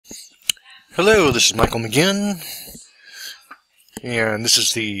Hello, this is Michael McGinn, and this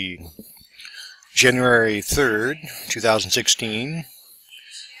is the January 3rd, 2016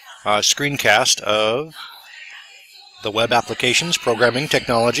 screencast of the Web Applications Programming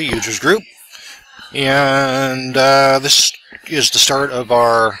Technology Users Group. And this is the start of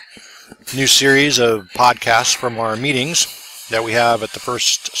our new series of podcasts from our meetings that we have at the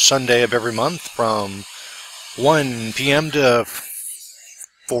first Sunday of every month from 1 p.m. to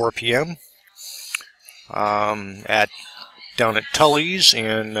 4 p.m. Down at Tully's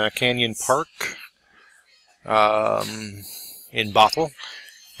in Canyon Park in Bothell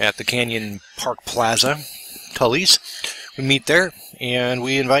at the Canyon Park Plaza, Tully's. We meet there, and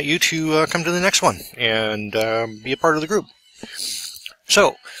we invite you to come to the next one and be a part of the group.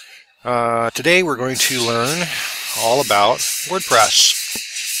 So, today we're going to learn all about WordPress.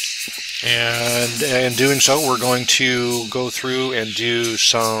 And in doing so, we're going to go through and do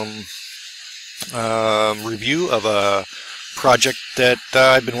some review of a project that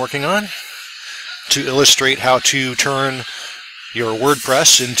I've been working on to illustrate how to turn your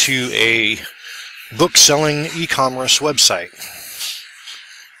WordPress into a book-selling e-commerce website.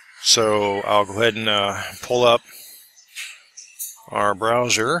 So I'll go ahead and pull up our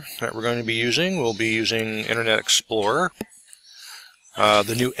browser that we're going to be using. We'll be using Internet Explorer,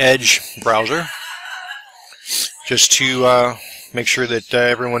 the new Edge browser, just to make sure that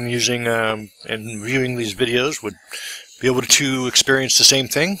everyone using and viewing these videos would be able to experience the same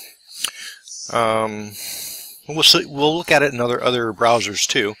thing. We'll look at it in other browsers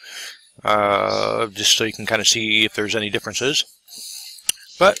too, just so you can kind of see if there's any differences.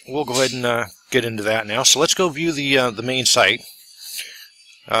 But we'll go ahead and get into that now. So let's go view the main site.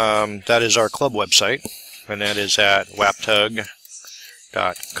 That is our club website, and that is at WapTug.com.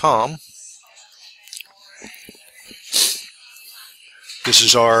 This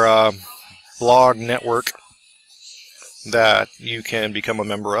is our blog network that you can become a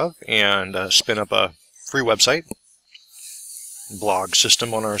member of and spin up a free website blog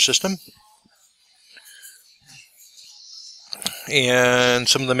system on our system. And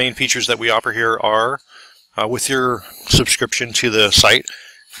some of the main features that we offer here are, with your subscription to the site,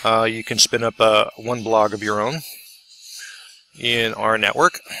 you can spin up one blog of your own in our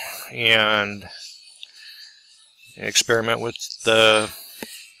network and experiment with the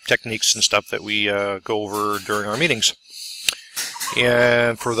techniques and stuff that we go over during our meetings.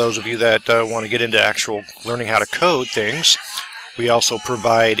 And for those of you that want to get into actual learning how to code things, we also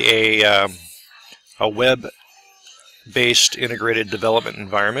provide a web-based integrated development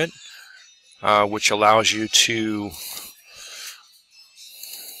environment, which allows you to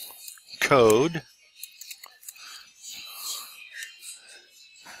code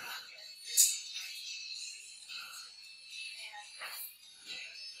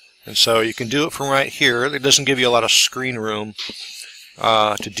and so you can do it from right here. It doesn't give you a lot of screen room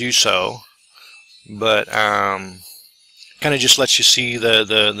to do so, but kind of just lets you see the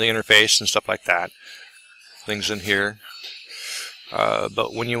interface and stuff like that, things in here.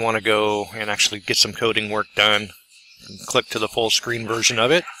 But when you want to go and actually get some coding work done, click to the full screen version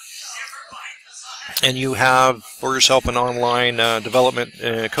of it, and you have for yourself an online development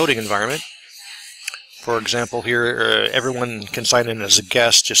coding environment. For example, here everyone can sign in as a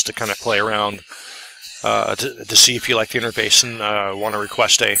guest just to kind of play around to see if you like the interface and want to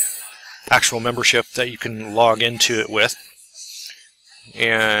request a actual membership that you can log into it with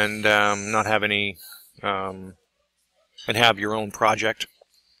and not have any and have your own project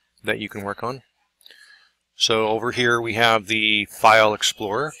that you can work on. So over here we have the File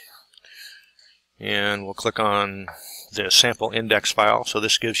Explorer, and we'll click on the sample index file. So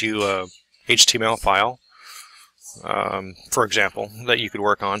this gives you a HTML file, for example, that you could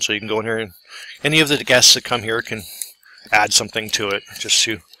work on. So you can go in here, and any of the guests that come here can add something to it, just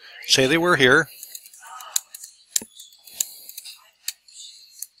to say they were here.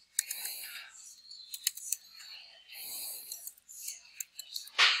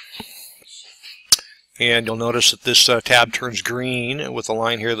 And you'll notice that this tab turns green with a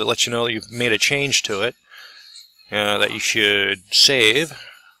line here that lets you know that you've made a change to it, that you should save.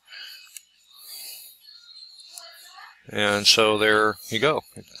 And so there you go.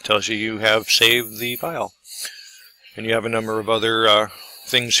 It tells you you have saved the file. And you have a number of other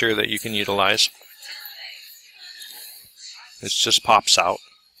things here that you can utilize. It just pops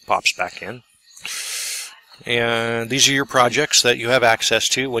back in. And these are your projects that you have access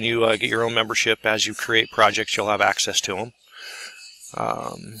to. When you get your own membership, as you create projects, you'll have access to them.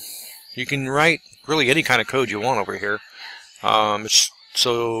 You can write really any kind of code you want over here.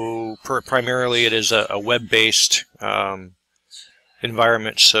 Primarily it is a web-based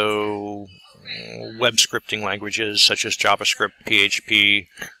environment, so web scripting languages such as JavaScript, PHP,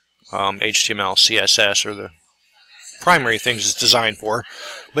 HTML, CSS are the primary things it's designed for.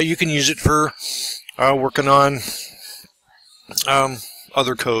 But you can use it for working on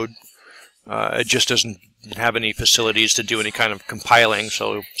other code. It just doesn't have any facilities to do any kind of compiling,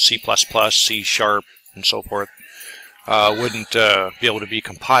 so C++, C#, and so forth wouldn't be able to be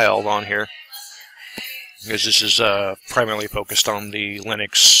compiled on here, because this is primarily focused on the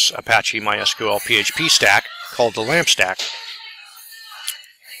Linux, Apache, MySQL, PHP stack called the LAMP stack.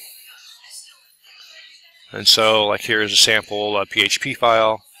 And so, like, here's a sample PHP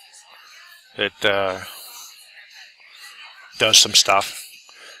file that does some stuff.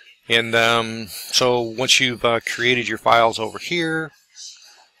 And so once you've created your files over here,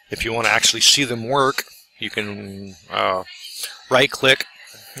 if you want to actually see them work, you can right-click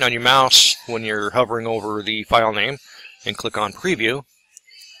on your mouse when you're hovering over the file name and click on Preview,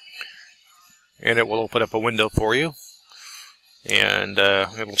 and it will open up a window for you, and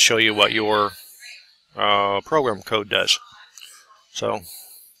it'll show you what your program code does. So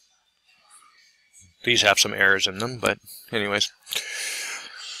these have some errors in them, but anyways.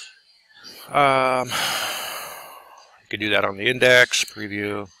 You can do that on the index,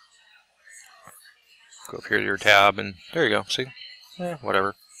 preview, go up here to your tab, and there you go, see?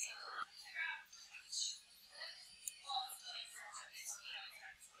 Whatever.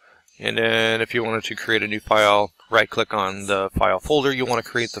 And then if you wanted to create a new file, right-click on the file folder you want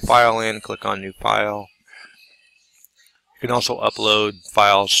to create the file in, click on New File. You can also upload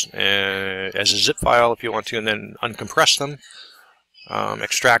files as a zip file if you want to, and then uncompress them,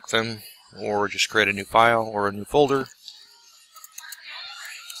 extract them, or just create a new file or a new folder.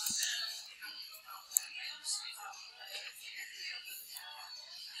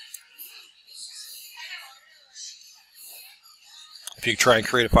 If you try and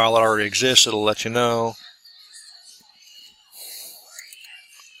create a file that already exists, it'll let you know.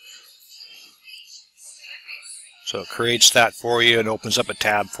 So it creates that for you and opens up a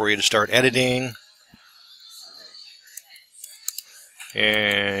tab for you to start editing.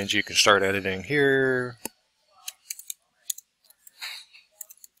 And you can start editing here.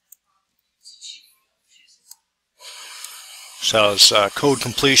 So it's code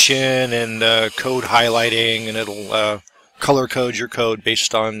completion and code highlighting, and it'll color code your code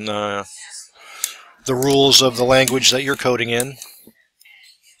based on the rules of the language that you're coding in.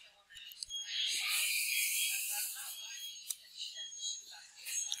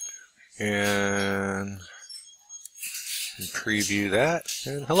 And preview that,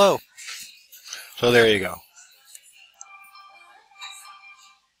 and hello. So there you go.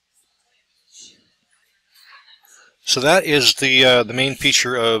 So that is the main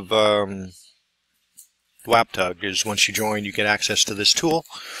feature of WapTug, is once you join, you get access to this tool.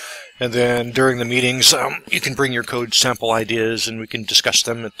 And then during the meetings, you can bring your code sample ideas, and we can discuss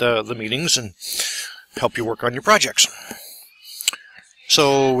them at the meetings and help you work on your projects.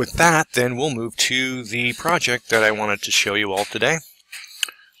 So with that, then we'll move to the project that I wanted to show you all today.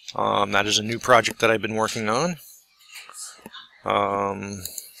 That is a new project that I've been working on.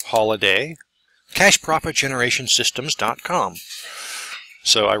 Holiday, cashprofitgenerationsystems.com.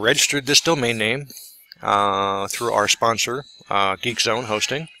 So I registered this domain name through our sponsor,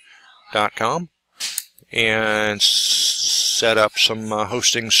 geekzonehosting.com, and set up some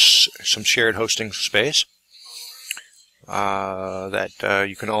some shared hosting space that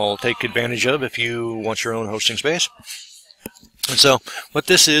you can all take advantage of if you want your own hosting space. And so what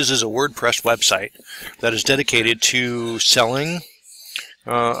this is a WordPress website that is dedicated to selling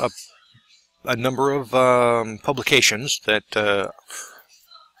a number of publications that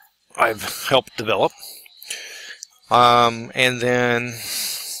I've helped develop, and then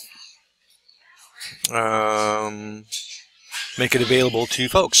make it available to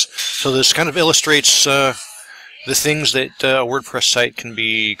folks. So this kind of illustrates the things that a WordPress site can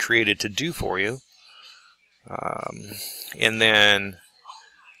be created to do for you. And then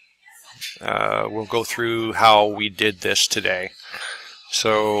we'll go through how we did this today.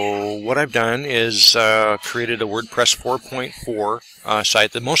 So what I've done is created a WordPress 4.4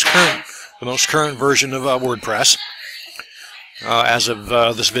 site, the most current version of WordPress as of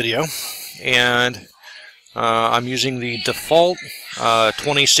this video, and I'm using the default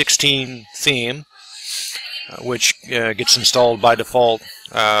 2016 theme, which gets installed by default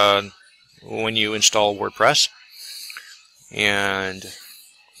when you install WordPress. And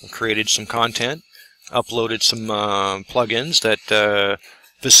created some content, uploaded some plugins that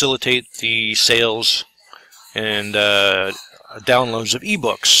facilitate the sales and downloads of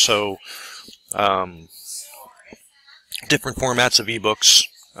ebooks. So different formats of ebooks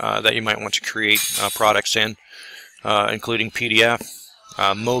that you might want to create products in, including PDF,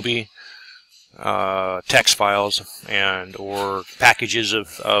 MOBI, text files, and or packages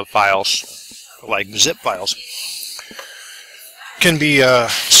of files like zip files can be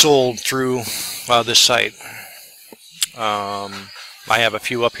sold through this site. I have a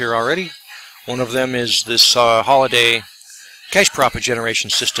few up here already. One of them is this holiday cash profit generation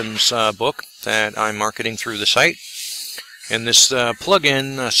systems book that I'm marketing through the site. And this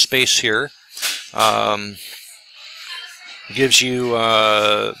plugin space here gives you,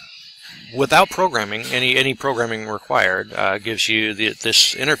 without programming, any programming required, gives you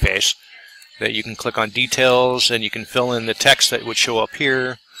this interface that you can click on details, and you can fill in the text that would show up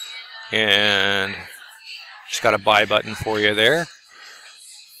here, and it's got a buy button for you there.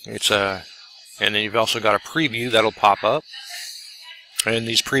 And then you've also got a preview that'll pop up, and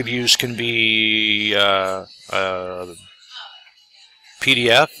these previews can be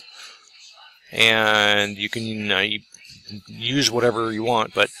PDF, and you can use whatever you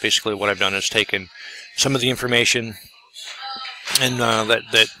want, but basically what I've done is taken some of the information and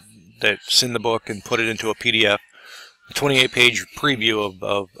that's in the book and put it into a PDF, a 28-page preview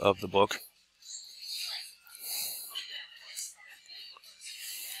of the book.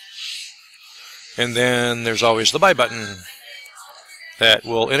 And then there's always the buy button that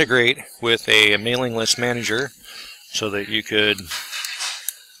will integrate with a mailing list manager so that you could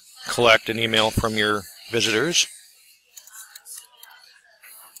collect an email from your visitors.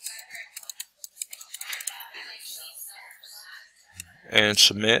 And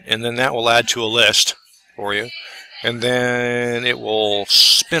submit, and then that will add to a list for you, and then it will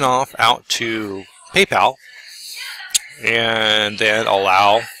spin off out to PayPal and then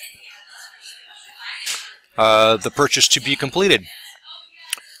allow the purchase to be completed.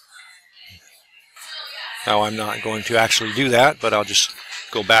 Now I'm not going to actually do that, but I'll just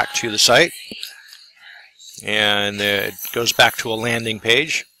go back to the site, and it goes back to a landing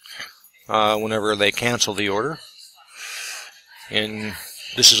page whenever they cancel the order. And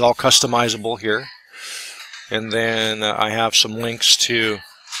this is all customizable here. And then I have some links to...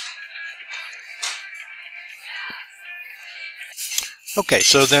 Okay,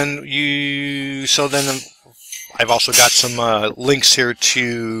 so then I've also got some links here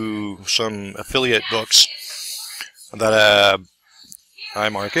to some affiliate books that I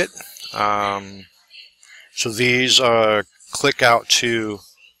market. So these click out to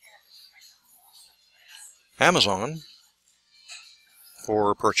Amazon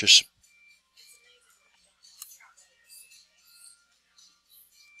for purchase.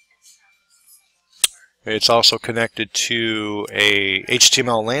 It's also connected to a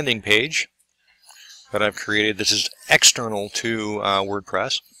HTML landing page that I've created. This is external to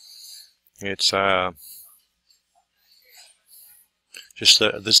WordPress. It's just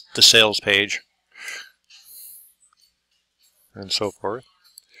the sales page and so forth.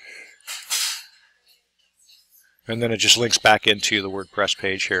 And then it just links back into the WordPress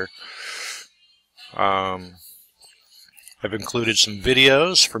page here. I've included some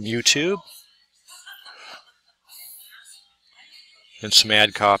videos from YouTube and some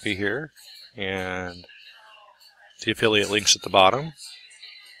ad copy here, and the affiliate links at the bottom,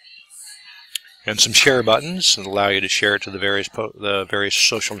 and some share buttons that allow you to share it to the various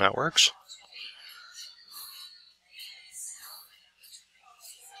social networks.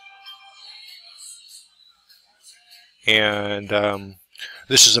 And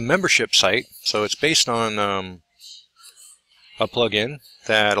this is a membership site, so it's based on a plugin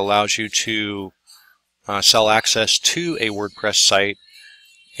that allows you to sell access to a WordPress site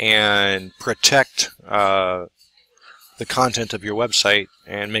and protect the content of your website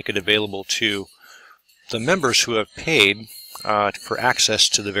and make it available to the members who have paid for access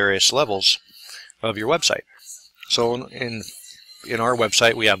to the various levels of your website. So in our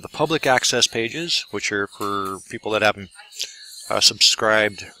website, we have the public access pages, which are for people that haven't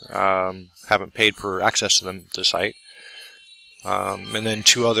subscribed, haven't paid for access to the site, and then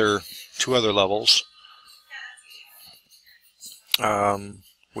two other levels,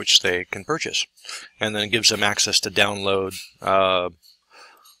 which they can purchase, and then it gives them access to download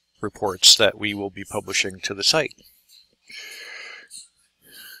reports that we will be publishing to the site.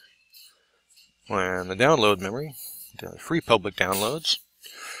 And the download memory, free public downloads,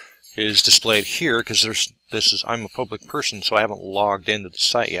 is displayed here because I'm a public person, so I haven't logged into the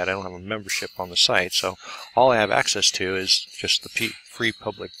site yet. I don't have a membership on the site, so all I have access to is just the free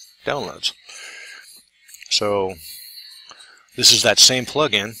public downloads. So this is that same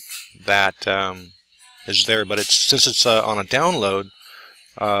plugin that is there, but since it's on a download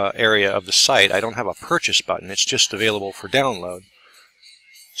area of the site, I don't have a purchase button. It's just available for download.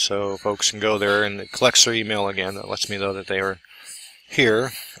 So folks can go there and it collects their email again. That lets me know that they are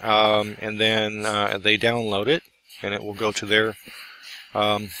here, and then they download it, and it will go to their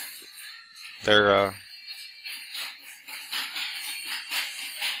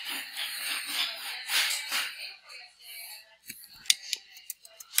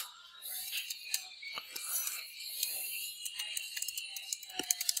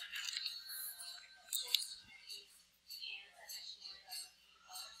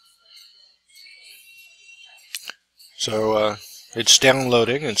so it's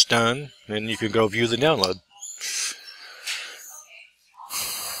downloading, it's done, and you can go view the download.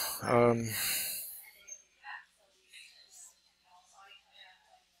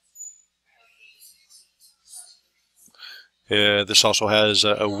 This also has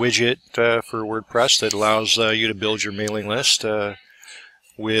a widget for WordPress that allows you to build your mailing list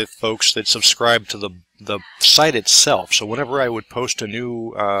with folks that subscribe to the site itself. So whenever I would post a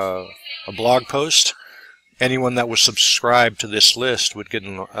new a blog post, anyone that was subscribed to this list would get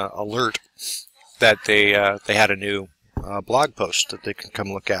an alert that they had a new blog post that they can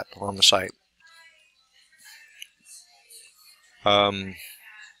come look at on the site. And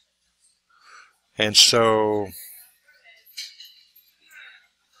so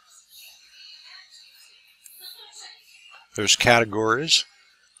there's categories,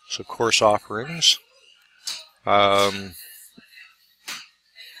 so course offerings.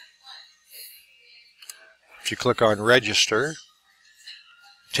 If you click on register,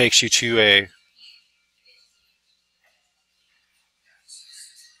 it takes you to a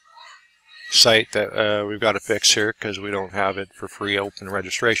site that we've got to fix here because we don't have it for free open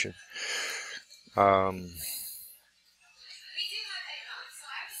registration.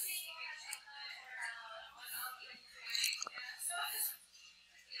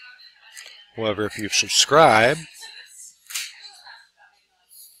 However, if you subscribe,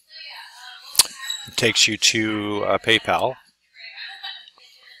 it takes you to PayPal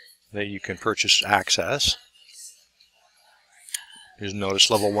that you can purchase access. You'll notice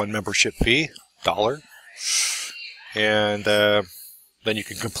level 1 membership fee, $1. And then you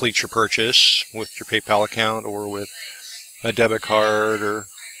can complete your purchase with your PayPal account or with a debit card or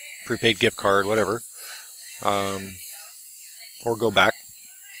prepaid gift card, whatever. Or go back.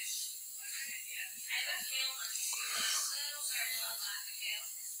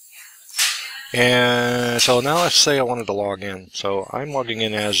 And so now let's say I wanted to log in. So I'm logging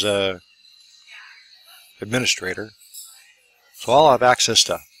in as a administrator. So I'll have access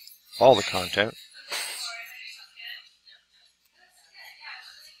to all the content.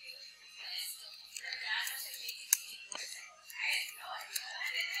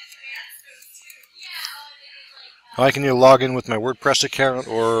 I can either log in with my WordPress account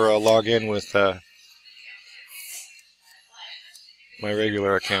or log in with my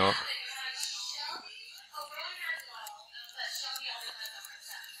regular account.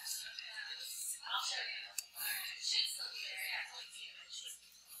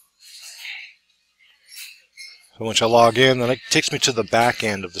 So once I log in, then it takes me to the back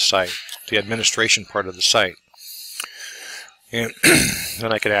end of the site, the administration part of the site. And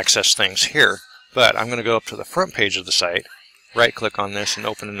then I can access things here. But I'm going to go up to the front page of the site, right-click on this and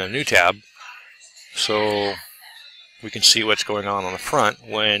open in a new tab so we can see what's going on the front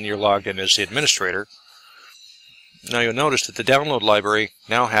when you're logged in as the administrator. Now you'll notice that the download library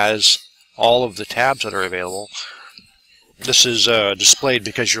now has all of the tabs that are available. This is displayed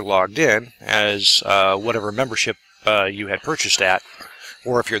because you're logged in as whatever membership you had purchased at,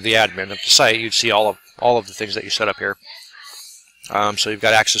 or if you're the admin of the site, you'd see all of the things that you set up here. So you've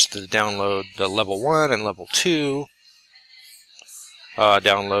got access to the download the level 1 and level 2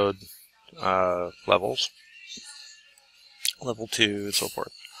 download levels, level 2, and so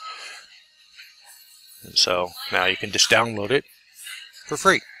forth. And so now you can just download it for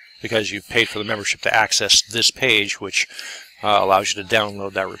free because you've paid for the membership to access this page, which allows you to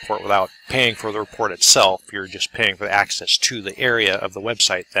download that report without paying for the report itself. You're just paying for the access to the area of the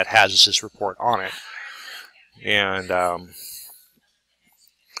website that has this report on it. And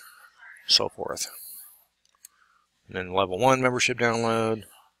so forth. And then level 1 membership download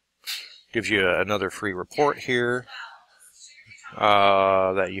gives you another free report here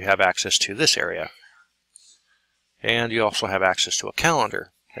that you have access to this area. And you also have access to a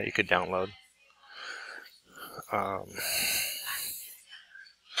calendar that you could download.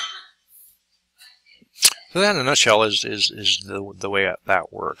 So that in a nutshell is the way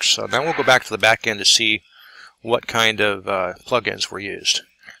that works. So now we'll go back to the back end to see what kind of plugins were used.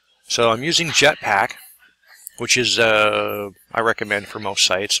 So I'm using Jetpack, which is I recommend for most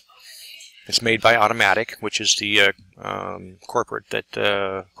sites. It's made by Automatic, which is the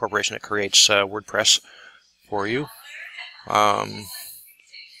corporation that creates WordPress for you. And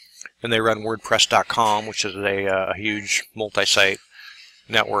they run WordPress.com, which is a huge multi-site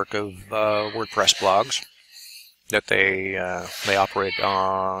network of WordPress blogs that they operate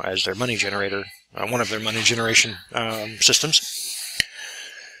as their money generator, one of their money generation systems.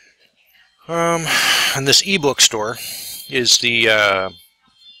 And this ebook store is the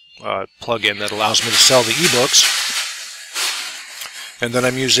plugin that allows me to sell the ebooks. And then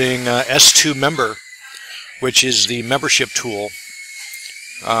I'm using S2 Member, which is the membership tool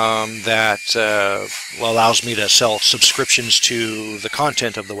that allows me to sell subscriptions to the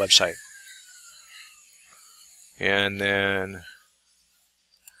content of the website. And then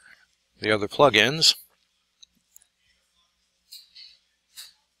the other plugins.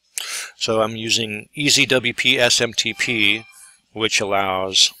 So I'm using EasyWP SMTP, which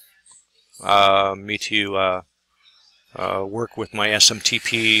allows me to work with my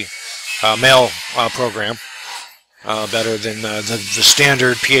SMTP mail program better than the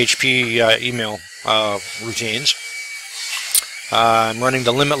standard PHP email routines. I'm running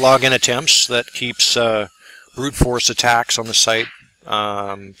the limit login attempts that keeps brute force attacks on the site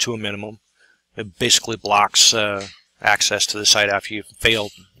to a minimum. It basically blocks access to the site after you've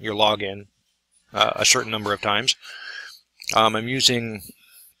failed your login a certain number of times. I'm using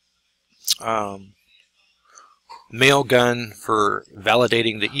Mailgun for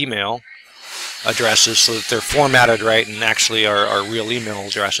validating the email addresses so that they're formatted right and actually are real email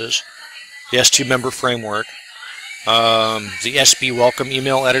addresses. The S2 Member framework. The SB Welcome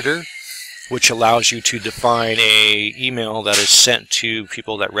email editor, which allows you to define a email that is sent to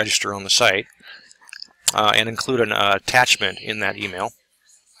people that register on the site and include an attachment in that email.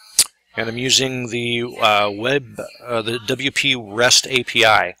 And I'm using the the WP REST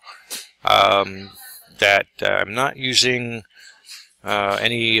API. That I'm not using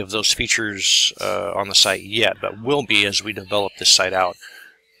any of those features on the site yet, but will be as we develop this site out.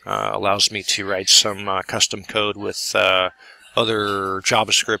 Allows me to write some custom code with other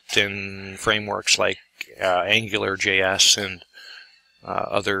JavaScript and frameworks like Angular.js and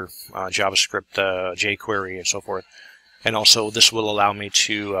other JavaScript, jQuery, and so forth. And also, this will allow me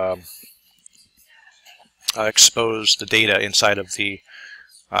to expose the data inside of the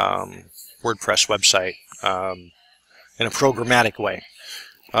WordPress website in a programmatic way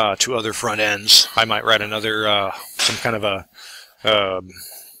to other front ends. I might write another some kind of a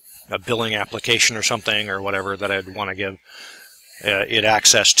billing application or something or whatever that I'd want to give it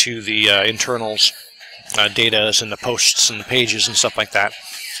access to the internals, data and the posts and the pages and stuff like that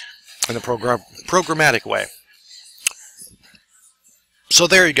in a programmatic way. So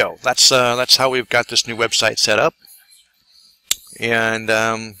there you go. That's how we've got this new website set up. And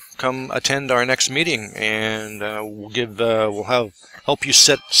come attend our next meeting, and we'll help you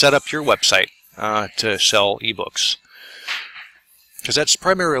set up your website to sell ebooks, because that's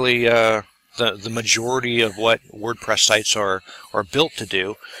primarily the majority of what WordPress sites are built to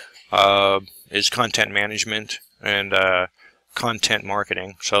do, is content management and content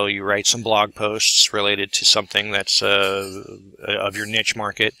marketing. So you write some blog posts related to something that's of your niche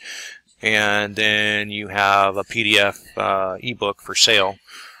market, and then you have a PDF ebook for sale,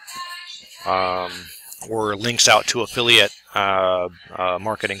 or links out to affiliate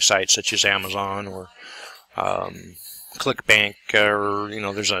marketing sites such as Amazon or ClickBank, or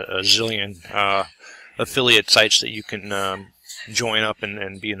there's a zillion affiliate sites that you can join up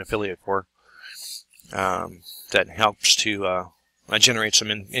and be an affiliate for. That helps to generate some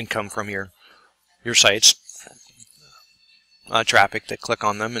income from your sites, traffic that click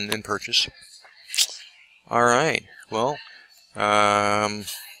on them and purchase. All right. Well,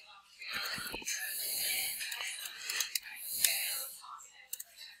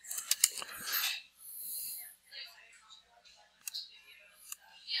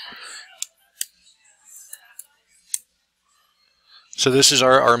 so this is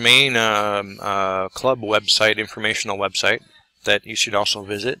our main club website, informational website that you should also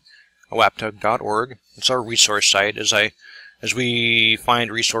visit, WapTug.org. It's our resource site. As we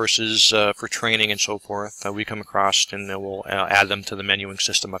find resources for training and so forth, we come across and we'll add them to the menuing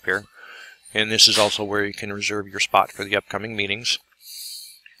system up here. And this is also where you can reserve your spot for the upcoming meetings.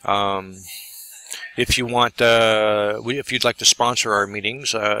 If you want, if you'd like to sponsor our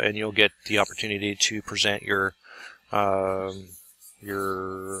meetings, and you'll get the opportunity to present your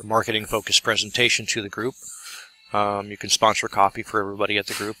marketing-focused presentation to the group. You can sponsor coffee for everybody at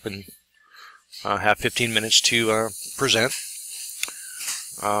the group and have 15 minutes to present.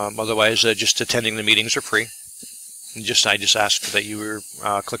 Otherwise, just attending the meetings are free. I just ask that you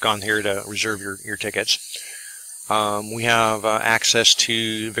click on here to reserve your tickets. We have access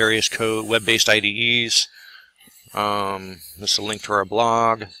to various web-based IDEs. This is a link to our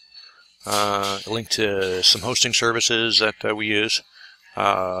blog, a link to some hosting services that we use.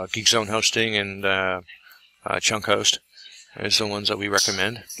 Geek Zone Hosting and Chunk Host is the ones that we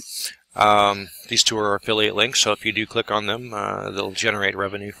recommend. These two are affiliate links, so if you do click on them, they'll generate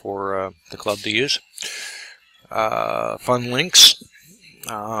revenue for the club to use. Fun links.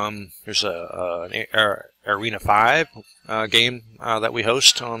 There's an Arena 5 game that we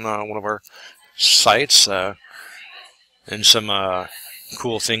host on one of our sites, and some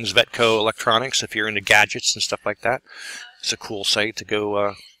cool things. Vetco Electronics, if you're into gadgets and stuff like that, it's a cool site to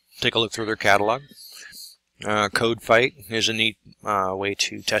go take a look through their catalog. Code Fight is a neat way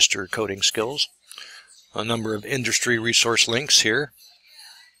to test your coding skills. A number of industry resource links here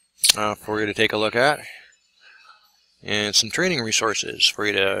for you to take a look at. And some training resources for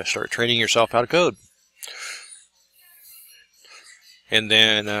you to start training yourself how to code. And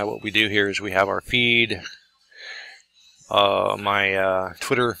then what we do here is we have our feed, my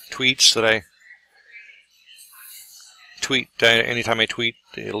Twitter tweets that I tweet. Anytime I tweet,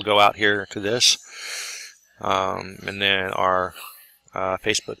 it'll go out here to this. And then our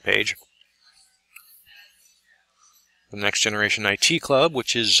Facebook page. The Next Generation IT Club,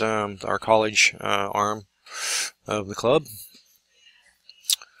 which is our college arm of the club.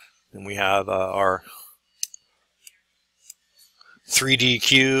 And we have our 3D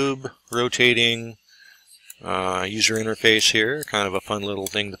cube rotating user interface here, kind of a fun little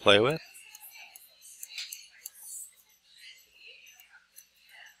thing to play with.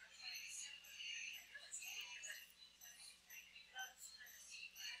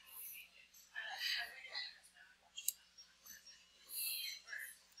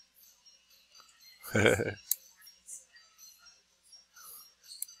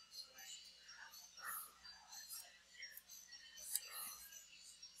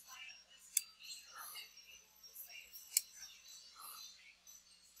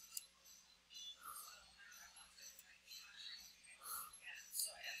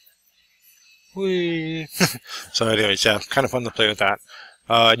 Whee! So anyways, yeah, kind of fun to play with that.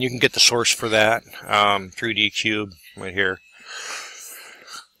 And you can get the source for that, 3D Cube, right here.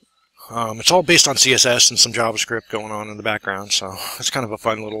 It's all based on CSS and some JavaScript going on in the background, so it's kind of a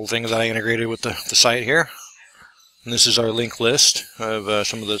fun little thing that I integrated with the site here. And this is our link list of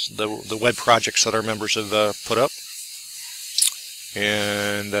some of the web projects that our members have put up.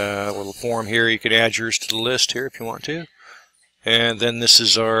 And a little form here, you can add yours to the list here if you want to. And then this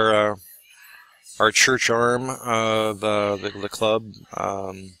is our church arm of the club.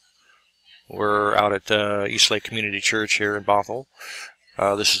 We're out at East Lake Community Church here in Bothell.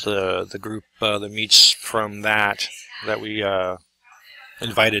 This is the group that meets from that we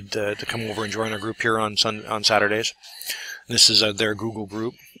invited to come over and join our group here on Saturdays. This is their Google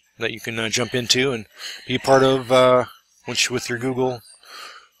group that you can jump into and be part of with your Google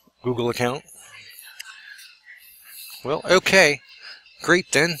account. Well, okay,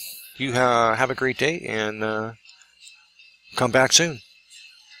 great then. You have a great day and come back soon.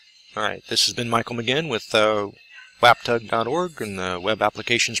 All right, this has been Michael McGinn with WapTug.org and the Web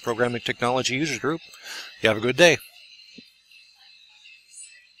Applications Programming Technology Users Group. You have a good day.